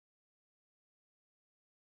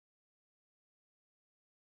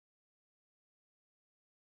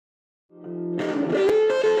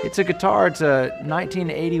It's a guitar, it's a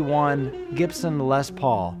 1981 Gibson Les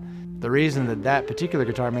Paul. The reason that that particular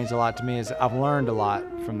guitar means a lot to me is I've learned a lot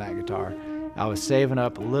from that guitar. I was saving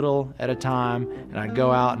up a little at a time, and I'd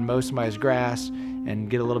go out and mow somebody's grass and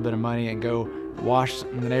get a little bit of money and go wash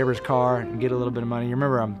the neighbor's car and get a little bit of money. You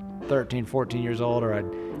remember I'm 13, 14 years old, or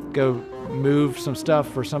I'd go move some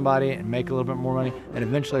stuff for somebody and make a little bit more money, and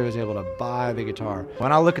eventually I was able to buy the guitar.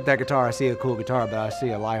 When I look at that guitar, I see a cool guitar, but I see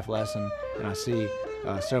a life lesson, and I see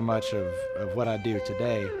so much of what I do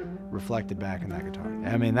today reflected back in that guitar.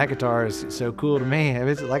 I mean, that guitar is so cool to me.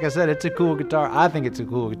 It's, like I said, it's a cool guitar. I think it's a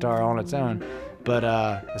cool guitar on its own, but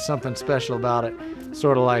there's something special about it.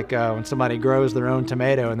 Sort of like when somebody grows their own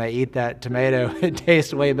tomato and they eat that tomato, it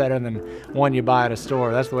tastes way better than one you buy at a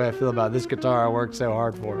store. That's the way I feel about this guitar I worked so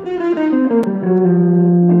hard for.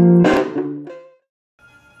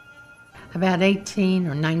 About 18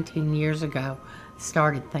 or 19 years ago, I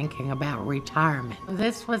started thinking about retirement.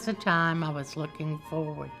 This was a time I was looking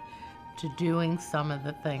forward to doing some of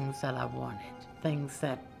the things that I wanted, things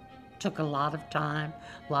that took a lot of time,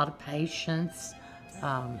 a lot of patience,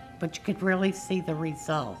 but you could really see the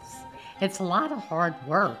results. It's a lot of hard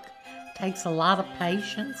work. It takes a lot of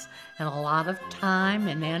patience and a lot of time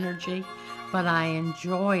and energy, but I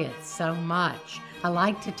enjoy it so much. I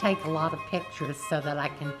like to take a lot of pictures so that I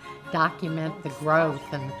can document the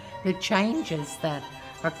growth and the changes that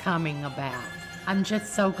are coming about. I'm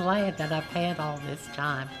just so glad that I've had all this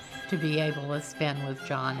time to be able to spend with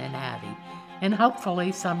John and Addie. And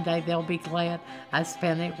hopefully someday they'll be glad I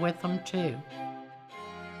spent it with them too.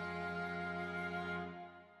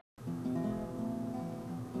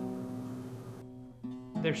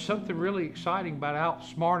 There's something really exciting about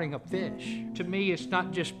outsmarting a fish. To me, it's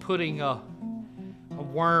not just putting a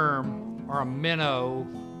worm or a minnow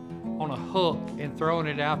on a hook and throwing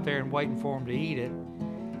it out there and waiting for them to eat it.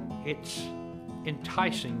 It's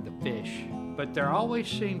enticing the fish. But there always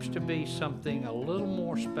seems to be something a little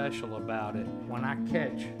more special about it when I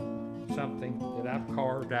catch something that I've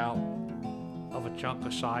carved out of a chunk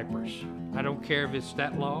of cypress. I don't care if it's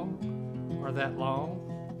that long or that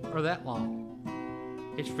long or that long.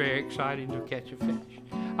 It's very exciting to catch a fish.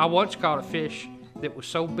 I once caught a fish that was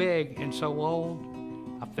so big and so old,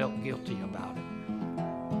 I felt guilty about it.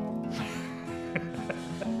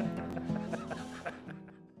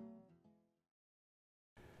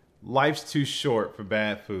 Life's too short for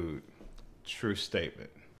bad food. True statement.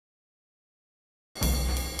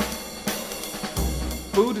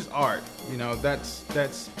 Food is art. You know,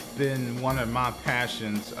 that's been one of my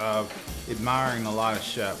passions of admiring a lot of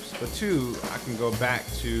chefs. But two, I can go back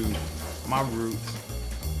to my roots.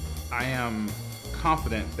 I am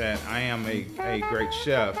confident that I am a great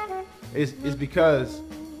chef is because,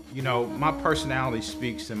 you know, my personality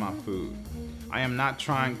speaks in my food. I am not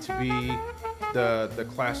trying to be the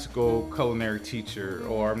classical culinary teacher,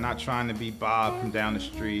 or I'm not trying to be Bob from down the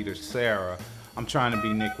street or Sarah. I'm trying to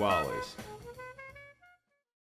be Nick Wallace.